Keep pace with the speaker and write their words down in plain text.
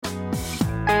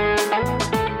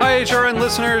HRN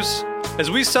listeners.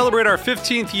 As we celebrate our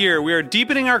 15th year, we are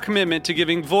deepening our commitment to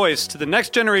giving voice to the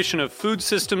next generation of food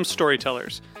systems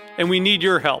storytellers, and we need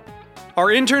your help. Our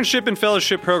internship and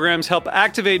fellowship programs help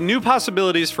activate new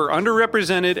possibilities for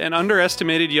underrepresented and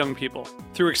underestimated young people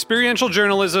through experiential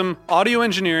journalism, audio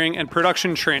engineering, and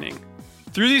production training.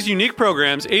 Through these unique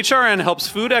programs, HRN helps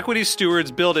food equity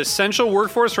stewards build essential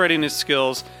workforce readiness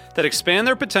skills that expand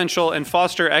their potential and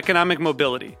foster economic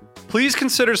mobility. Please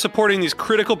consider supporting these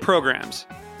critical programs.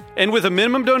 And with a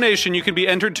minimum donation, you can be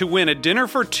entered to win a dinner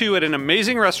for two at an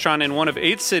amazing restaurant in one of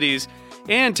 8 cities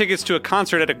and tickets to a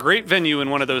concert at a great venue in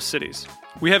one of those cities.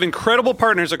 We have incredible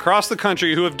partners across the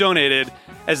country who have donated,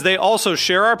 as they also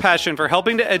share our passion for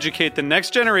helping to educate the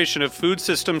next generation of food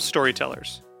systems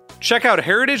storytellers. Check out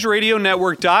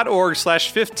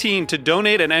heritageradionetwork.org/15 to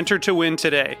donate and enter to win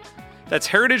today. That's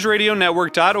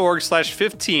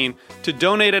heritageradionetwork.org/15 to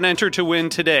donate and enter to win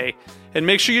today. And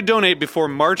make sure you donate before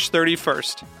March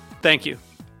 31st. Thank you.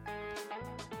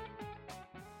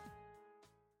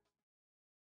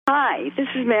 Hi, this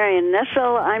is Marion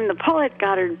Nessel. I'm the Paulette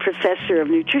Goddard Professor of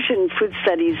Nutrition, Food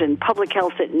Studies, and Public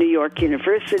Health at New York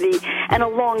University and a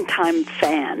longtime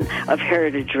fan of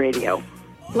Heritage Radio.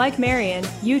 Like Marion,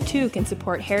 you too can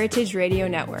support Heritage Radio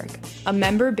Network, a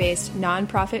member-based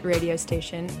nonprofit radio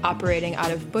station operating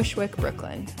out of Bushwick,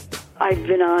 Brooklyn. I've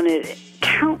been on it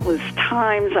countless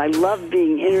times. I love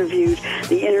being interviewed.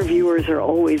 The interviewers are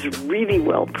always really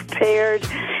well prepared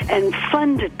and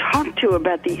fun to talk to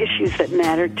about the issues that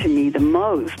matter to me the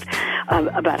most,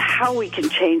 about how we can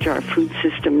change our food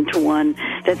system to one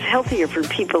that's healthier for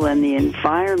people and the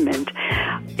environment.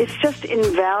 It's just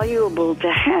invaluable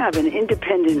to have an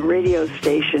independent radio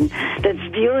station that's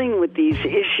dealing with these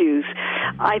issues.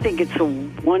 I think it's a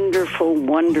wonderful,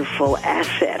 wonderful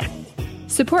asset.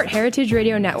 Support Heritage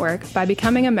Radio Network by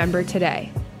becoming a member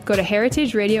today. Go to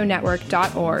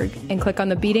heritageradionetwork.org and click on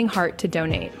the beating heart to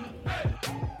donate.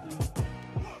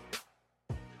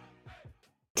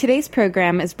 Today's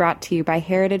program is brought to you by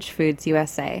Heritage Foods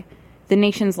USA, the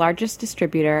nation's largest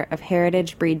distributor of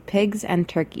heritage breed pigs and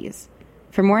turkeys.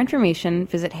 For more information,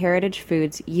 visit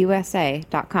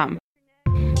heritagefoodsusa.com.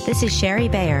 This is Sherry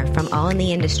Bayer from All in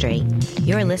the Industry.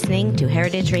 You're listening to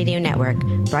Heritage Radio Network,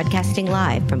 broadcasting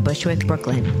live from Bushwick,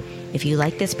 Brooklyn. If you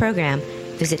like this program,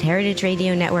 visit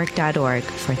heritageradionetwork.org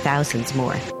for thousands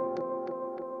more.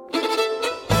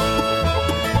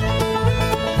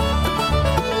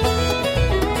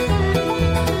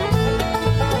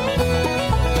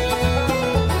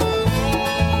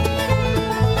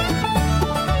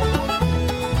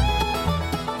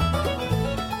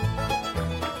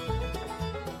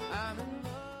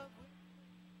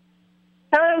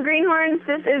 Greenhorns.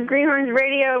 This is Greenhorns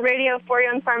Radio, radio for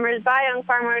young farmers, by young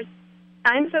farmers.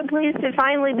 I'm so pleased to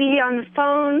finally be on the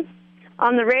phone,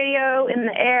 on the radio, in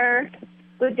the air,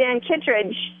 with Dan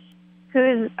Kittredge,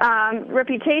 whose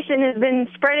reputation has been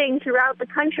spreading throughout the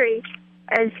country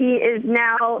as he is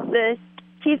now the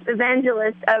chief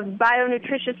evangelist of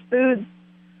bionutritious foods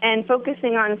and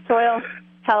focusing on soil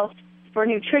health for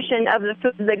nutrition of the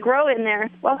foods that grow in there.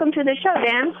 Welcome to the show,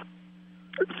 Dan.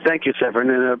 Thank you, Severine,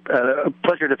 and a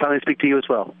pleasure to finally speak to you as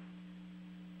well.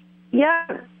 Yeah.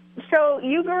 So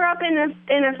you grew up in a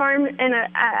farm, in a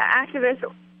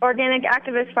organic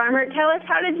activist farmer. Tell us,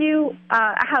 how did you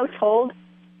a household?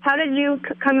 How did you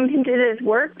come into this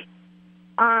work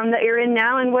that you're in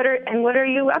now, and what are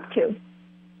you up to?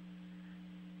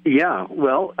 Yeah.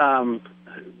 Well,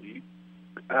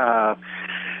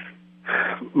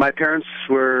 my parents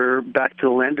were back to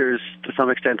the landers to some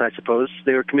extent, I suppose.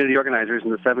 They were community organizers in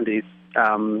the 70s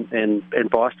in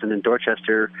Boston, in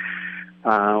Dorchester,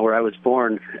 where I was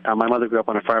born. My mother grew up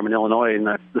on a farm in Illinois, and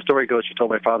the story goes she told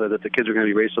my father that the kids were going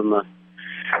to be raised on the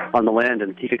land,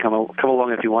 and he could come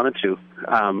along if he wanted to.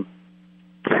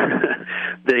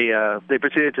 They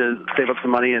proceeded to save up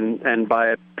some money and buy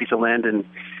a piece of land in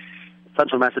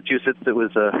central Massachusetts. It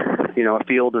was a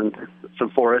field and some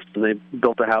forest, and they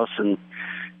built a house and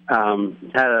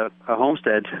had a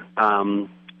homestead.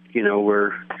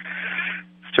 Were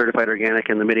certified organic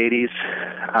in the mid '80s.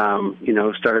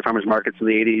 Started farmers markets in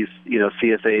the '80s.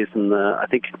 CSAs in I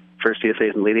think first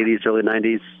CSAs in the late '80s, early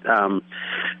 '90s.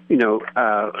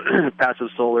 Passive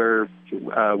solar,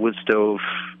 wood stove,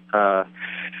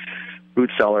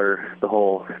 root cellar, the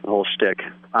whole shtick.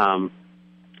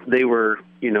 They were,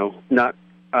 not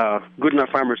good enough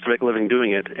farmers to make a living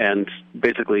doing it, and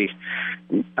basically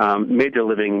made their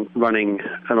living running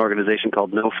an organization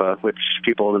called NOFA, which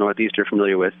people in the Northeast are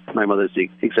familiar with. My mother's the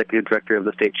executive director of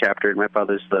the state chapter, and my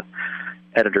father's the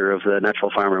editor of the Natural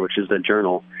Farmer, which is the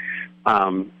journal.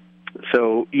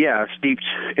 So, yeah, steeped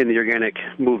in the organic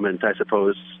movement, I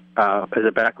suppose, as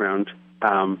a background.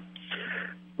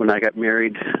 When I got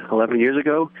married 11 years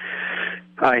ago,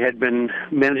 I had been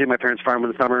managing my parents' farm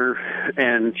in the summer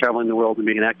and traveling the world and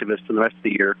being an activist for the rest of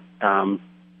the year, and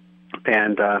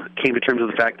came to terms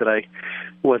with the fact that I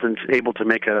wasn't able to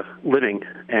make a living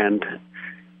and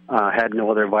had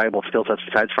no other viable skill sets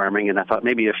besides farming. And I thought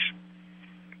maybe if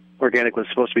organic was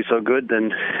supposed to be so good,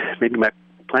 then maybe my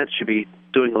plants should be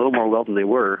doing a little more well than they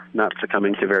were, not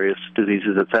succumbing to various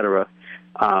diseases, et cetera.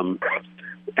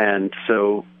 And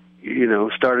so,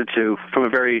 started to, from a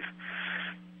very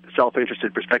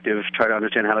self-interested perspective, try to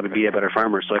understand how to be a better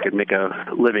farmer so I could make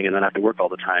a living and not have to work all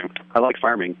the time. I like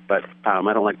farming, but I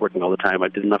don't like working all the time. I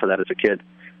did enough of that as a kid.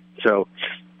 So,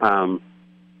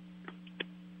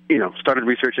 started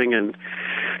researching and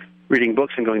reading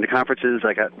books and going to conferences.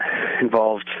 I got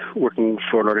involved working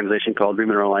for an organization called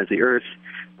Remineralize the Earth.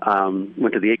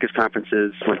 Went to the acres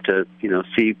conferences, went to,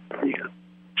 see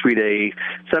 3-day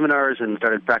seminars and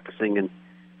started practicing and,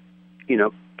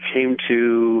 came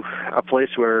to a place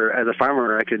where as a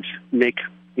farmer I could make,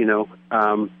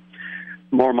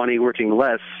 more money working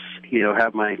less,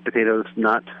 have my potatoes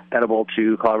not edible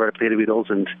to Colorado potato beetles,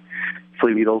 and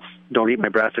flea beetles don't eat my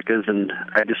brassicas. And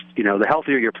I just, the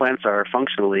healthier your plants are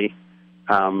functionally,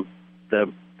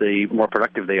 the more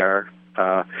productive they are,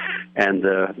 and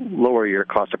the lower your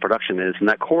cost of production is. And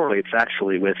that correlates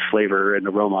actually with flavor and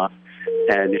aroma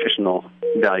and nutritional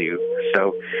value.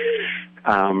 So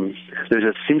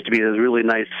there seems to be a really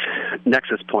nice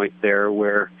nexus point there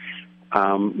where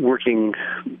working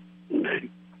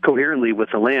coherently with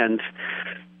the land,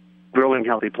 growing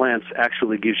healthy plants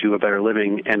actually gives you a better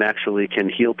living and actually can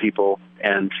heal people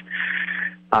and,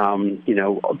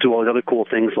 do all the other cool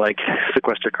things like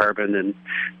sequester carbon and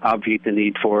obviate the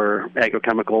need for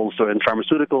agrochemicals and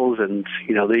pharmaceuticals. And,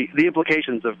 the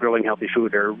implications of growing healthy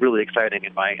food are really exciting,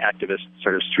 and my activist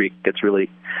sort of streak gets really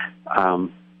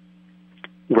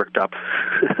worked up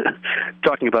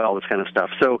talking about all this kind of stuff.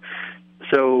 So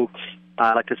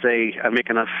I like to say I make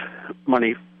enough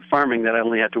money farming that I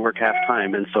only have to work half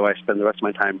time, and so I spend the rest of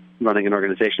my time running an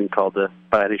organization called the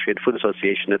Bionutrient Food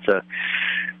Association.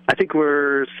 I think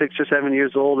we're 6 or 7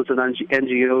 years old. It's an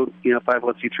NGO,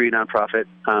 501c3 nonprofit,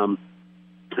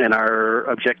 and our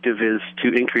objective is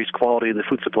to increase quality in the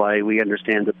food supply. We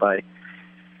understand that by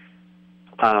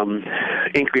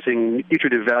increasing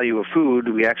nutritive value of food,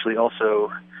 we actually also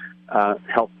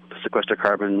help sequester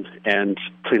carbon and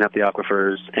clean up the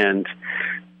aquifers and,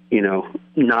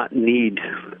 not need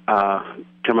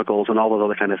chemicals and all those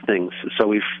other kind of things. So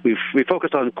we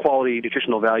focused on quality,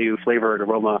 nutritional value, flavor, and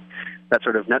aroma, that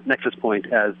sort of nexus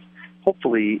point as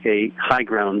hopefully a high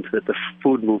ground that the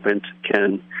food movement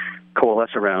can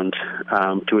coalesce around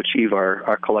to achieve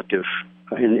our collective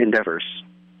endeavors.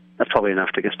 That's probably enough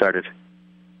to get started.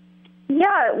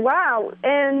 Yeah, wow.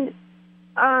 And,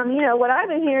 what I've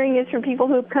been hearing is from people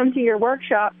who've come to your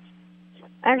workshops.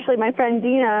 Actually, my friend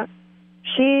Dina,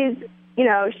 she's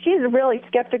a really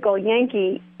skeptical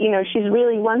Yankee. She's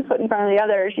really one foot in front of the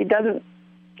other. She doesn't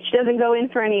go in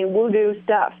for any woo-doo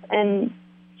stuff. And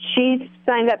she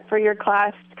signed up for your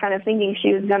class kind of thinking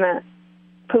she was going to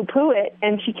poo-poo it,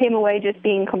 and she came away just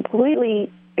being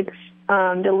completely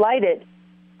delighted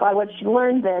by what she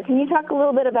learned there. Can you talk a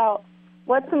little bit about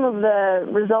what some of the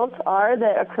results are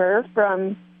that occur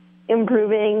from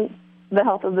improving the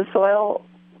health of the soil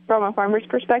from a farmer's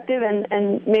perspective,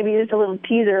 and maybe just a little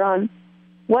teaser on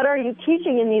what are you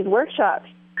teaching in these workshops?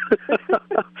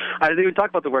 I didn't even talk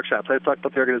about the workshops. I talked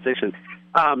about the organization.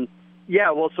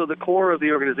 So the core of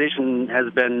the organization has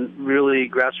been really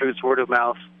grassroots, word of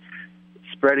mouth,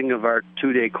 spreading of our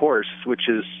 2-day course, which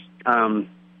is,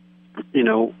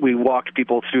 we walk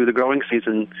people through the growing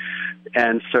season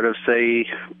and sort of say,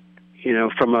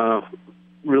 from a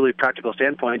really practical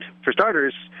standpoint, for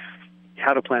starters,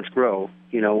 how do plants grow?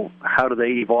 How do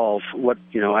they evolve? Do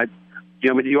you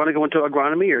want to go into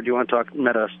agronomy, or do you want to talk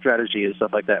meta strategy and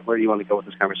stuff like that? Where do you want to go with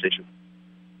this conversation?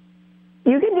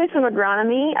 You can do some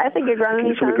agronomy. I think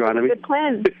agronomy sounds like a good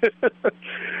plan.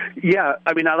 Yeah,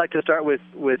 I like to start with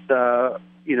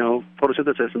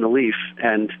photosynthesis in the leaf,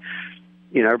 and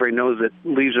everybody knows that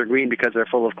leaves are green because they're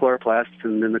full of chloroplasts,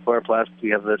 and in the chloroplasts we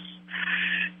have this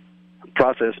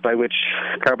process by which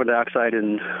carbon dioxide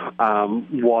and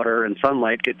water and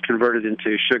sunlight get converted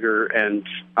into sugar and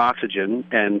oxygen,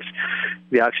 and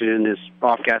the oxygen is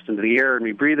off-gassed into the air and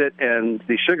we breathe it, and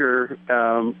the sugar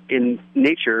in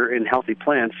nature, in healthy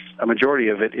plants, a majority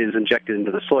of it is injected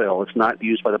into the soil. It's not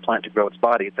used by the plant to grow its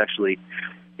body. It's actually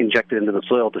injected into the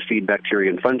soil to feed bacteria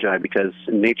and fungi, because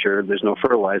in nature there's no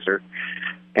fertilizer,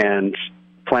 and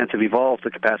plants have evolved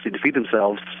the capacity to feed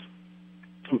themselves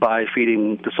by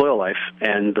feeding the soil life,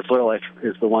 and the soil life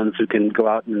is the ones who can go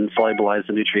out and solubilize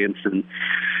the nutrients and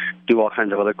do all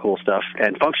kinds of other cool stuff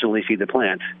and functionally feed the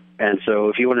plant. And so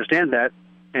if you understand that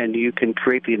and you can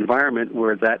create the environment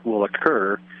where that will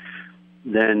occur,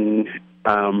 then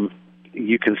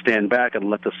you can stand back and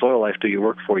let the soil life do your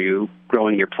work for you,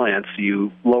 growing your plants.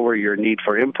 You lower your need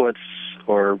for inputs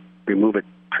or remove it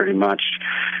pretty much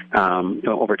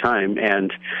over time.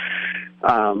 And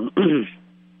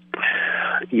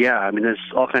yeah, I mean, there's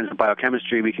all kinds of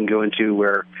biochemistry we can go into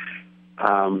where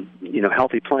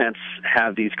healthy plants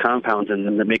have these compounds in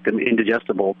them that make them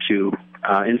indigestible to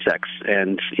insects,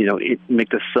 and make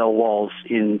the cell walls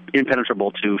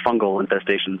impenetrable to fungal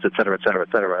infestations, et cetera, et cetera,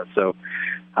 et cetera. So,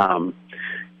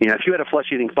 if you had a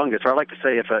flesh-eating fungus, or I like to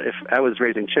say, if I was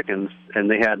raising chickens and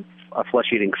they had a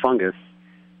flesh-eating fungus,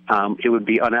 it would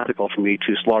be unethical for me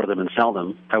to slaughter them and sell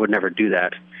them. I would never do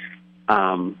that.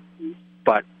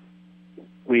 But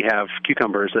we have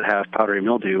cucumbers that have powdery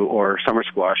mildew, or summer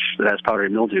squash that has powdery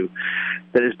mildew,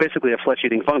 that is basically a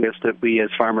flesh-eating fungus that we as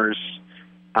farmers,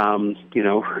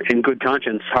 in good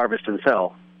conscience, harvest and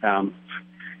sell.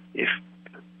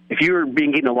 If you're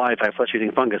being eaten alive by a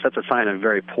flesh-eating fungus, that's a sign of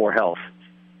very poor health.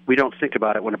 We don't think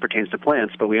about it when it pertains to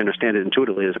plants, but we understand it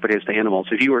intuitively as it pertains to animals.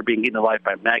 If you were being eaten alive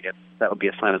by maggots, that would be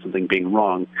a sign of something being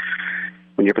wrong.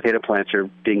 When your potato plants are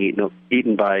being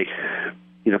eaten by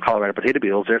Colorado potato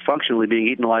beetles, they're functionally being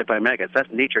eaten alive by maggots.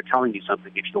 That's nature telling you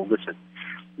something if you don't listen.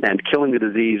 And killing the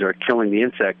disease or killing the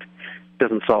insect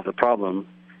doesn't solve the problem.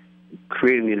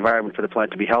 Creating the environment for the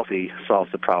plant to be healthy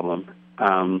solves the problem.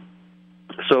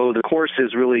 So the course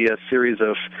is really a series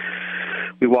of,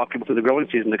 we walk people through the growing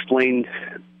season, explain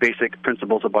basic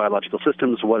principles of biological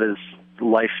systems. What does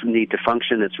life need to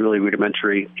function? It's really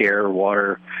rudimentary: air,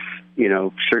 water,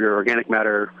 sugar, organic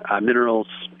matter, minerals,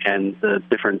 and the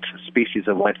different species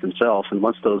of life themselves. And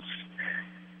once those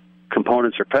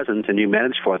components are present and you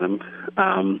manage for them,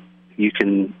 you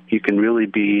can really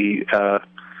be,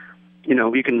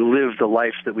 you can live the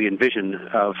life that we envision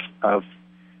of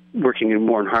working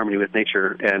more in harmony with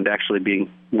nature and actually being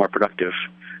more productive.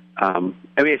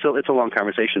 It's a long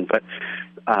conversation, but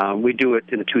we do it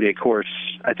in a 2-day course,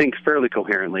 I think fairly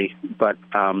coherently. But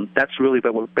that's really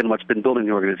what's been building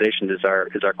the organization is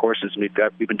our courses. And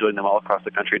we've been doing them all across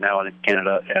the country now and in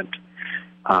Canada. And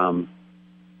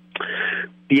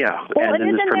Well, and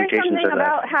isn't there something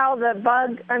about how the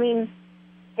bug?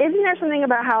 Isn't there something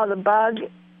about how the bug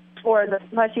or the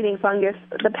flesh-eating fungus,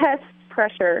 the pest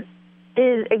pressure,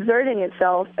 is exerting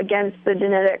itself against the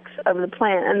genetics of the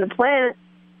plant, and the plant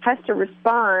has to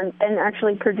respond and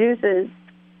actually produces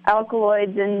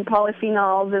alkaloids and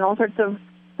polyphenols and all sorts of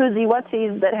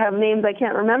fuzzy-wutsies that have names I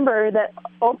can't remember that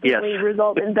ultimately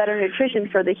result in better nutrition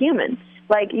for the human.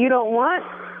 Like, you don't want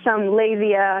some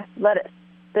lazy lettuce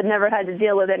that never had to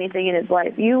deal with anything in its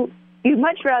life. You'd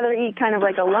much rather eat kind of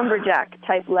like a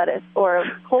lumberjack-type lettuce or a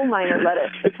coal miner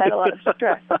lettuce that's had a lot of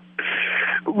stress.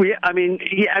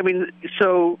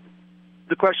 So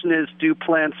the question is, do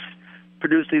plants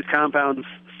produce these compounds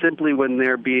simply when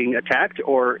they're being attacked,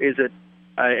 or is it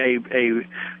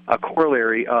a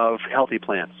corollary of healthy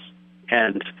plants?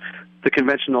 And the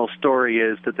conventional story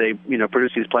is that they,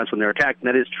 produce these plants when they're attacked, and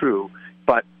that is true.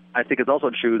 But I think it's also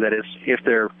true that if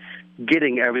they're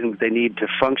getting everything that they need to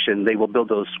function, they will build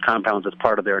those compounds as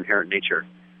part of their inherent nature.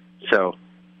 So,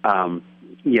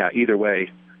 either way,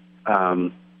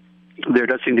 there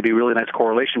does seem to be a really nice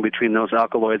correlation between those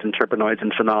alkaloids and terpenoids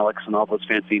and phenolics and all those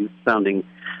fancy-sounding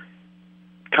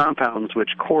compounds which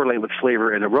correlate with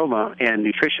flavor and aroma and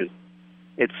nutrition.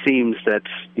 It seems that,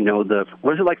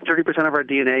 30% of our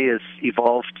DNA is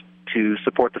evolved to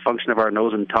support the function of our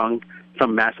nose and tongue,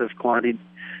 some massive quantity.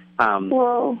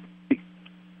 Whoa.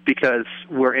 Because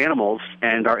we're animals,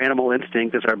 and our animal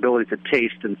instinct is our ability to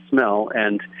taste and smell,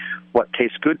 and what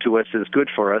tastes good to us is good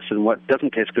for us, and what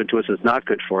doesn't taste good to us is not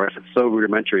good for us. It's so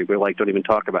rudimentary, we're like, don't even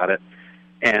talk about it.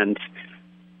 And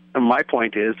my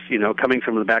point is, coming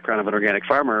from the background of an organic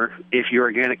farmer, if your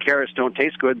organic carrots don't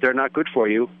taste good, they're not good for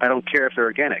you. I don't care if they're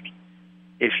organic.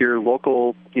 If your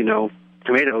local,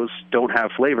 tomatoes don't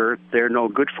have flavor, they're no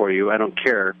good for you. I don't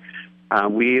care.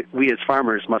 We as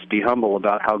farmers must be humble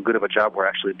about how good of a job we're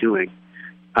actually doing.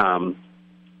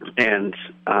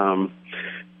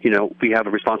 We have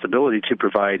a responsibility to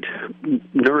provide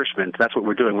nourishment. That's what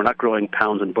we're doing. We're not growing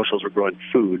pounds and bushels. We're growing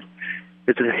food.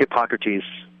 It's a Hippocrates.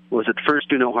 Was it first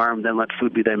do no harm, then let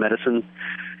food be thy medicine?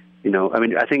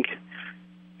 I think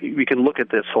we can look at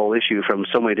this whole issue from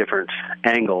so many different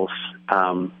angles.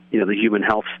 The human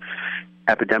health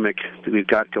epidemic that we've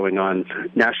got going on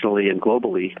nationally and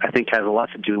globally, I think has a lot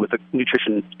to do with the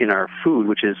nutrition in our food,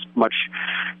 which is much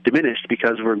diminished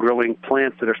because we're growing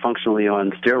plants that are functionally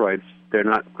on steroids. They're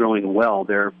not growing well.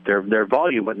 They're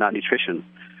volume, but not nutrition.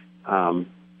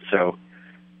 So,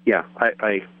 yeah,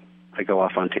 I go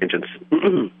off on tangents.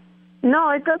 No,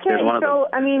 it's okay. So,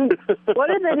 I mean, what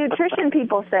do the nutrition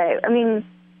people say? I mean,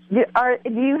 do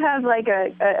you have like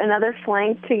another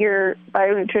flank to your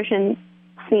bionutrition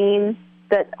scene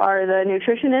that are the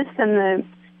nutritionists and the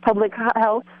public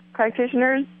health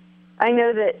practitioners? I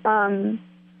know that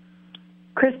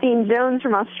Christine Jones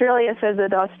from Australia says that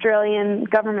the Australian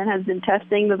government has been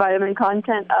testing the vitamin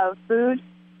content of food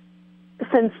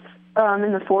since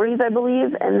in the 40s, I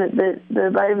believe, and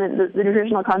the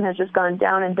nutritional content has just gone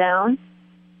down and down.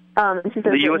 The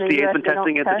USDA has been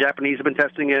testing it. The Japanese have been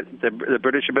testing it. The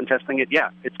British have been testing it. Yeah,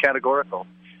 it's categorical.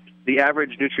 The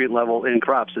average nutrient level in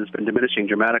crops has been diminishing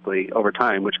dramatically over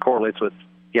time, which correlates with,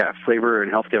 flavor and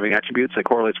health-giving attributes. It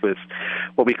correlates with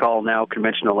what we call now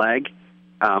conventional ag.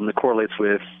 It correlates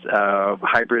with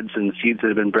hybrids and seeds that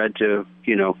have been bred to,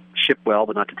 ship well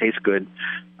but not to taste good.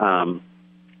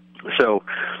 So,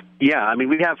 I mean,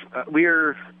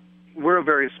 we're a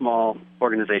very small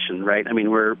organization, right? I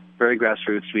mean, we're very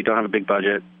grassroots. We don't have a big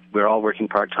budget. We're all working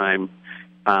part-time.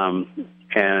 And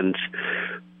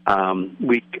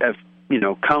we have,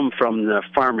 come from the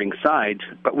farming side,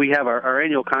 but we have our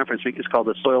annual conference. It's called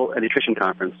the Soil and Nutrition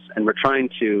Conference, and we're trying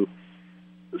to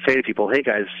say to people, hey,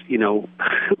 guys,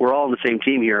 we're all on the same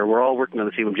team here. We're all working on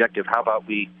the same objective. How about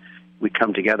we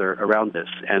come together around this?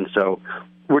 And so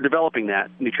we're developing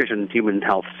that nutrition and human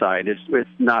health side. It's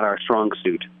not our strong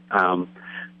suit.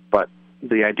 But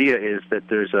the idea is that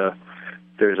there's a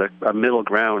middle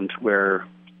ground where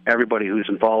everybody who's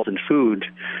involved in food,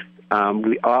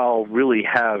 we all really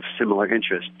have similar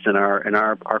interests. And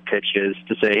our pitch is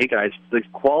to say, hey guys, the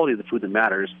quality of the food that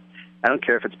matters. I don't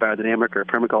care if it's biodynamic or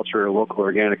permaculture or local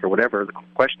organic or whatever. The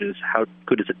question is, how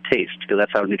good does it taste? Because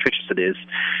that's how nutritious it is.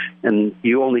 And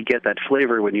you only get that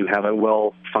flavor when you have a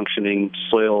well-functioning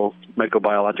soil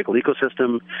microbiological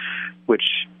ecosystem,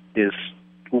 which is,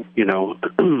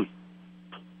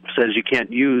 says you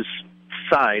can't use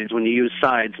sides. When you use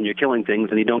sides and you're killing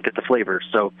things, and you don't get the flavor.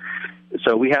 So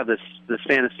we have this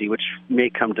fantasy, which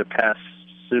may come to pass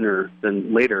sooner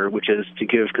than later, which is to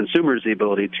give consumers the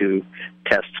ability to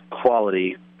test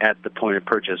quality at the point of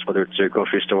purchase, whether it's a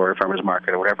grocery store or farmer's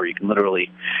market or whatever. You can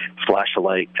literally flash a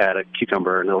light at a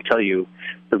cucumber, and it'll tell you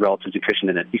the relative nutrition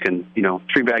in it. You can,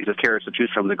 3 bags of carrots to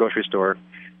choose from in the grocery store,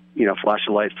 flash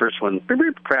a light, first one,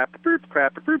 crap,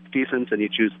 decent, and you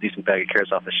choose a decent bag of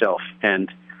carrots off the shelf. And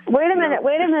Wait a minute.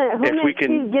 If we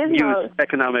can use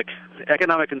economic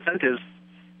incentives,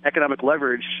 economic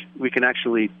leverage, we can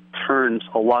actually turn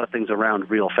a lot of things around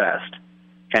real fast.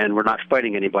 And we're not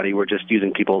fighting anybody. We're just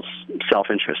using people's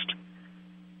self-interest.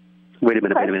 Wait a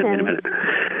minute. Wait a minute.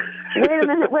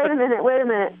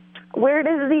 Where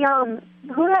does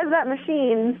who has that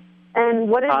machine, and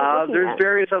what is it looking There's at?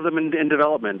 various of them in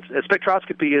development.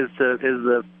 Spectroscopy is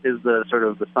the sort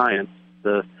of the science.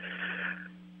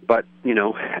 But,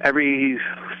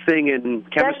 everything in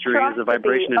chemistry is a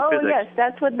vibration in physics. Oh, yes,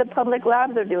 that's what the public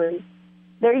labs are doing.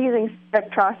 They're using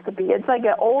spectroscopy. It's like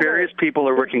an older... Various people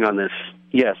are working on this.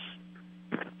 Yes.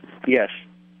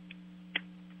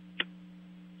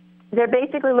 They're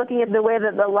basically looking at the way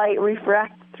that the light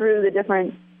refracts through the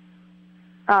different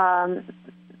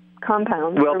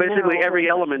compounds. Well, basically every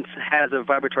element has a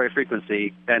vibratory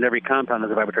frequency, and every compound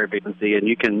has a vibratory frequency, and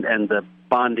the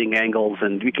bonding angles,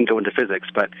 and you can go into physics,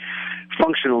 but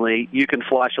functionally you can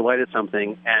flash a light at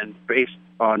something, and based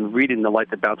on reading the light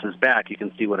that bounces back, you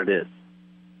can see what it is.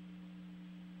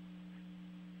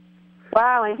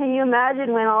 Wow, and can you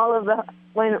imagine when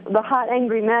the hot,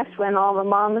 angry mess, when all the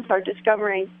moms are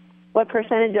discovering what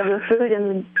percentage of the food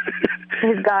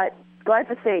has got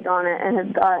glyphosate on it and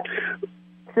has got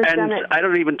systemic... And I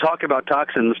don't even talk about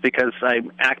toxins because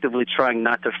I'm actively trying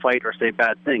not to fight or say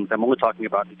bad things. I'm only talking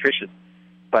about nutrition.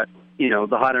 But, the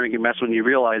hot, angry mess when you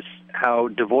realize how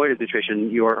devoid of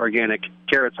nutrition your organic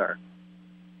carrots are.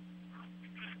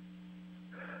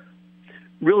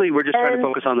 Really, we're just trying to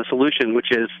focus on the solution,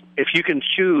 which is if you can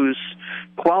choose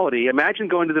quality, imagine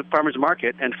going to the farmer's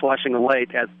market and flashing a light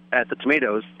at the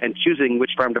tomatoes and choosing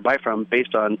which farm to buy from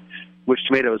based on which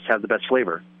tomatoes have the best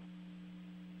flavor.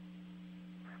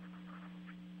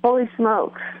 Holy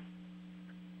smokes.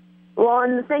 Well,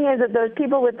 and the thing is that those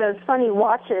people with those funny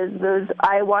watches, those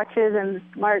eye watches and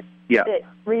smart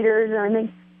readers and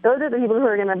everything, those are the people who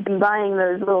are going to be buying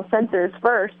those little sensors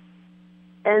first.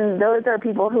 And those are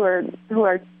people who are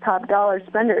top dollar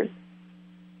spenders.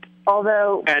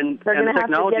 Although and they're going to have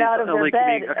to get out of their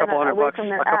bed a couple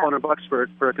hundred bucks for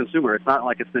a consumer. It's not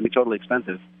like it's going to be totally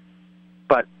expensive.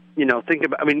 But think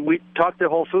about. I mean, we talk to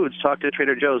Whole Foods, talk to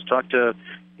Trader Joe's, talk to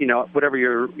whatever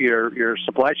your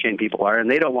supply chain people are, and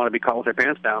they don't want to be caught with their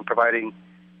pants down providing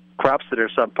crops that are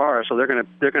subpar. So they're going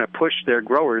to push their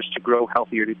growers to grow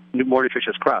healthier, more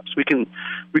nutritious crops. We can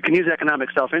use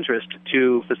economic self-interest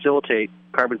to facilitate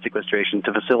carbon sequestration,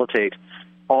 to facilitate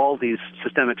all these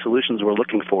systemic solutions we're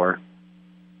looking for.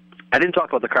 I didn't talk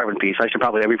about the carbon piece. I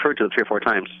referred to it 3 or 4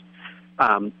 times.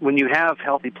 When you have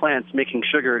healthy plants making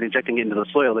sugar and injecting it into the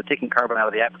soil, they're taking carbon out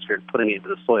of the atmosphere and putting it into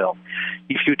the soil.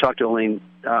 If you talk to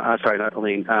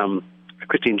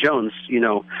Christine Jones,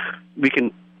 we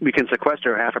can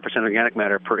sequester 0.5% organic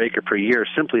matter per acre per year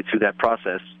simply through that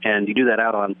process. And you do that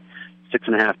out on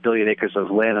 6.5 billion acres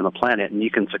of land on the planet, and you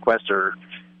can sequester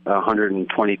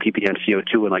 120 ppm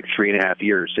CO2 in like 3.5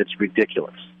 years. It's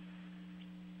ridiculous.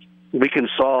 We can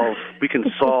solve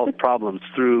problems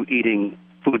through eating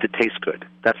food that tastes good.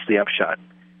 That's the upshot.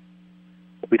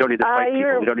 We don't need to fight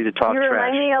people. We don't need to talk trash. You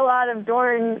remind me a lot of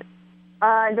Doran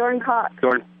Cox.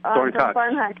 Doran Cox.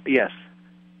 Farm Hack. Yes.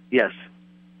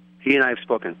 He and I have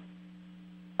spoken.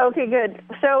 Okay, good.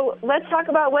 So let's talk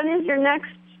about when is your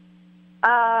next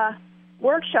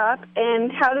workshop,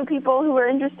 and how do people who are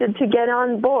interested to get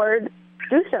on board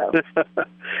do so?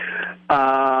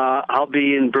 I'll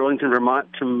be in Burlington, Vermont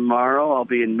tomorrow. I'll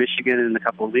be in Michigan in a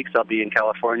couple of weeks. I'll be in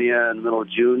California in the middle of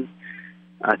June.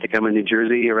 I think I'm in New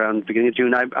Jersey around the beginning of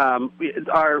June.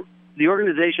 The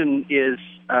organization is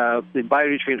the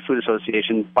Bionutrient Food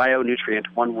Association. Bionutrient,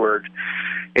 one word.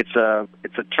 It's a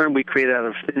term we created out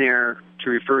of thin air to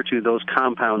refer to those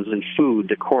compounds in food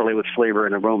that correlate with flavor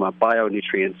and aroma,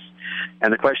 bionutrients.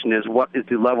 And the question is, what is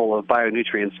the level of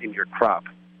bionutrients in your crop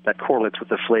that correlates with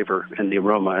the flavor and the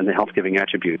aroma and the health-giving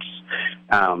attributes?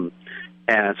 And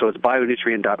so it's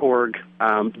bionutrient.org.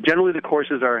 Generally, the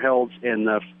courses are held in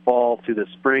the fall through the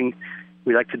spring.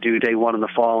 We like to do day 1 in the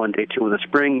fall and day 2 in the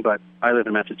spring, but I live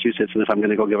in Massachusetts, and if I'm going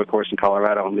to go give a course in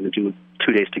Colorado, I'm going to do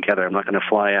 2 days together. I'm not going to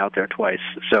fly out there twice.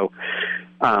 So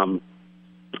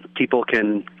people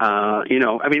can,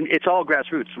 it's all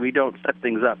grassroots. We don't set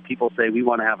things up. People say, we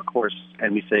want to have a course,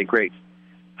 and we say, great.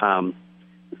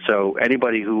 So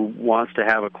anybody who wants to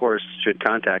have a course should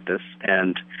contact us,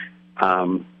 and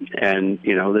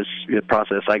this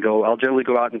process, I'll generally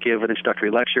go out and give an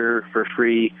introductory lecture for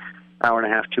free,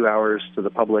 1.5 to 2 hours to the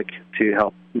public to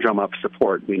help drum up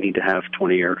support. We need to have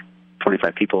 20 or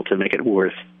 25 people to make it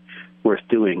worth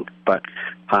doing. But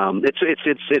it's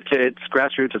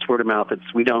grassroots. It's word of mouth.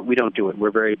 We don't do it.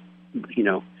 We're very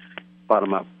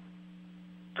bottom up.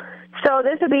 So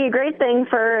this would be a great thing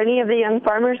for any of the young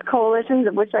farmers coalitions,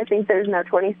 of which I think there's now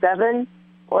 27,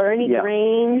 or any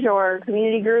range or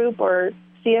community group or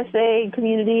CSA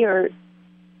community, or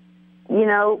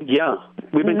Yeah,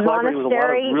 we've been collaborating with a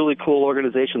lot of really cool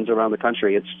organizations around the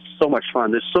country. It's so much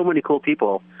fun. There's so many cool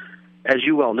people, as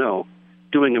you well know,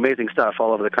 doing amazing stuff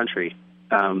all over the country.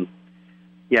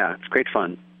 It's great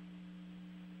fun.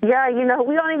 Yeah, we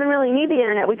don't even really need the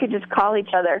internet. We could just call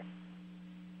each other.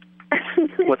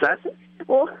 What's that?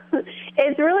 Well,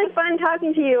 it's really fun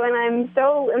talking to you, and I'm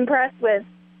so impressed with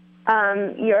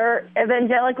your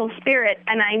evangelical spirit,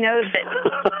 and I know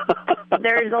that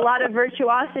there's a lot of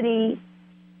virtuosity,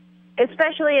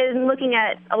 especially in looking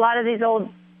at a lot of these old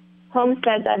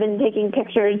homesteads. I've been taking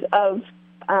pictures of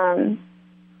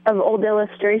old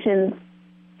illustrations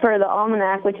for the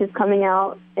almanac, which is coming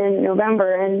out in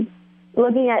November, and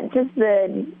looking at just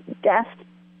the depth,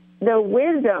 the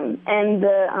wisdom, and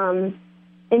the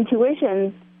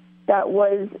intuition that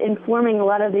was informing a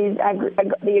lot of these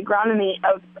the agronomy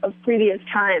of previous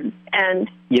times. And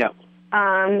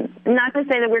not to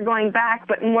say that we're going back,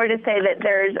 but more to say that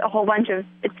there's a whole bunch of,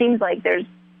 it seems like there's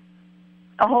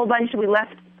a whole bunch we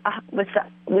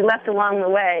left along the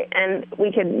way, and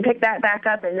we could pick that back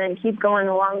up and then keep going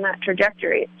along that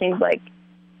trajectory. It seems like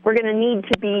we're going to need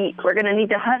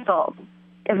to hustle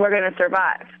if we're going to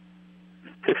survive.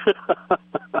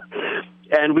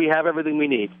 And we have everything we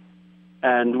need,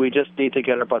 and we just need to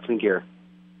get our butts in gear.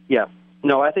 Yeah.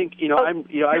 No, I think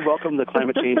I welcome the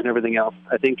climate change and everything else.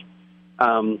 I think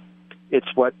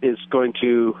it's what is going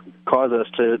to cause us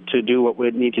to do what we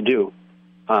need to do.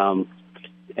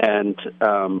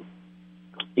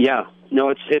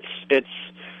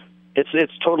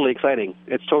 It's totally exciting.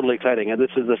 It's totally exciting, and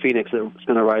this is the phoenix that's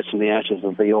going to rise from the ashes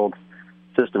of the old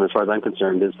system. As far as I'm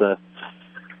concerned,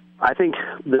 I think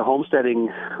the homesteading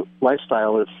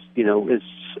lifestyle is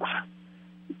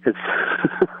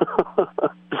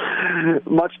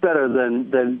much better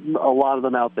than a lot of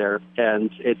them out there, and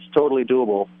it's totally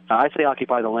doable. I say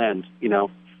occupy the land.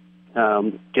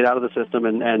 get out of the system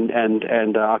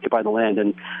and occupy the land.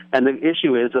 And the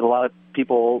issue is that a lot of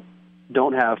people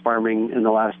don't have farming in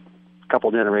the last couple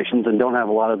of generations and don't have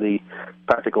a lot of the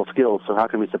practical skills. So how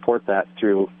can we support that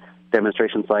through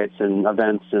demonstration sites and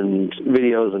events and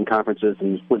videos and conferences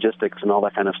and logistics and all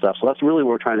that kind of stuff? So that's really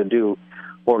what we're trying to do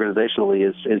organizationally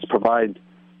is provide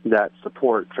that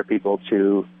support for people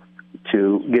to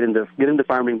get into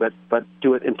farming, but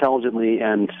do it intelligently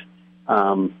and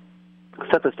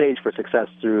set the stage for success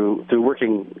through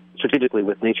working strategically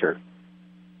with nature.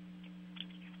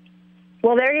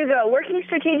 Well, there you go, working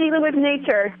strategically with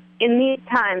nature in these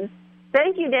times.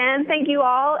 Thank you, Dan. Thank you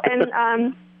all.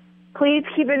 And please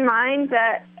keep in mind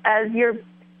that as you're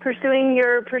pursuing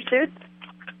your pursuits,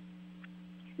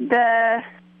 the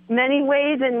many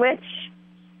ways in which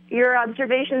your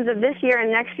observations of this year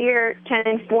and next year can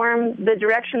inform the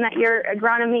direction that your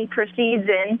agronomy proceeds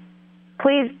in.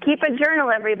 Please keep a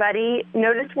journal, everybody.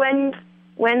 Notice when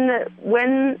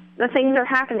the things are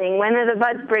happening. When are the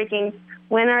buds breaking?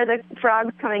 When are the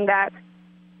frogs coming back?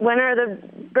 When are the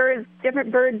birds,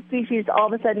 different bird species, all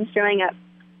of a sudden showing up?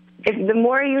 The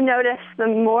more you notice, the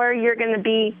more you're going to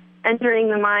be entering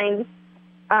the mind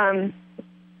of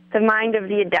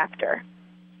the adapter.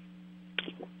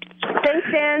 Thanks,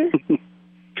 Dan.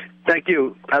 Thank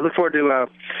you. I look forward to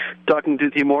talking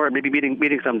to you more and maybe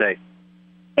meeting someday.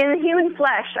 In the human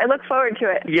flesh. I look forward to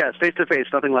it. Yes, face to face.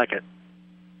 Nothing like it.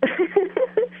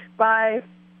 Bye.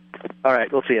 All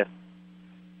right. We'll see you.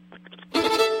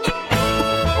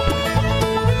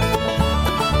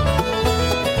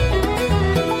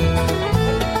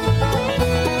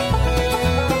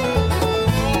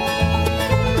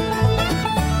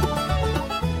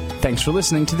 Thanks for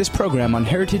listening to this program on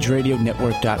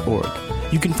heritageradionetwork.org.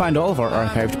 You can find all of our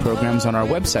archived programs on our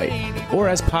website or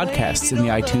as podcasts in the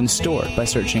iTunes Store by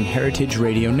searching Heritage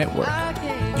Radio Network.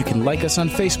 You can like us on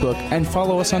Facebook and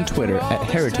follow us on Twitter at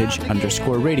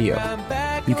 @heritage_radio.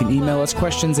 You can email us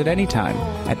questions at any time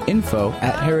at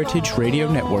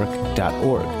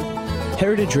info@heritageradionetwork.org.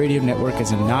 Heritage Radio Network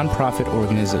is a nonprofit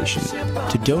organization.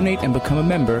 To donate and become a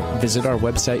member, visit our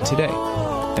website today.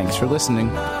 Thanks for listening.